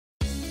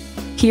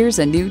Here's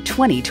a new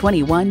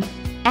 2021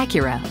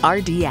 Acura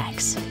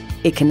RDX.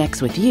 It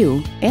connects with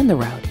you and the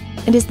road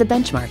and is the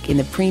benchmark in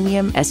the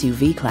premium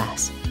SUV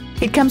class.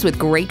 It comes with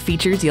great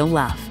features you'll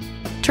love.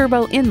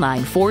 Turbo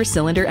inline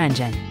 4-cylinder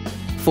engine,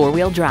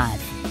 4-wheel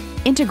drive,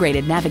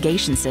 integrated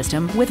navigation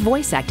system with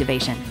voice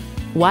activation,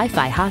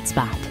 Wi-Fi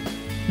hotspot,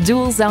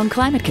 dual zone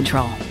climate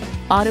control,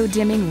 auto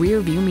dimming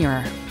rear view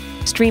mirror,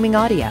 streaming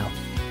audio,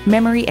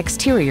 memory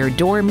exterior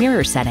door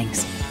mirror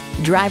settings,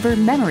 driver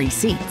memory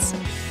seats,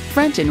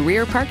 front and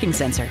rear parking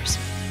sensors,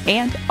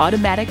 and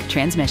automatic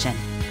transmission.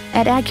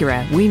 At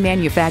Acura, we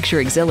manufacture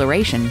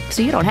exhilaration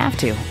so you don't have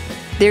to.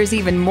 There's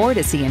even more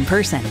to see in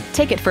person.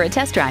 Take it for a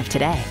test drive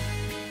today.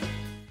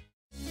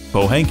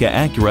 Pohanka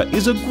Acura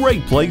is a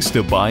great place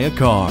to buy a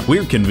car.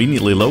 We're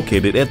conveniently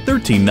located at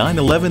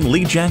 13911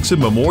 Lee Jackson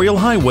Memorial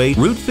Highway,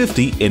 Route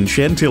 50 in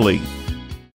Chantilly.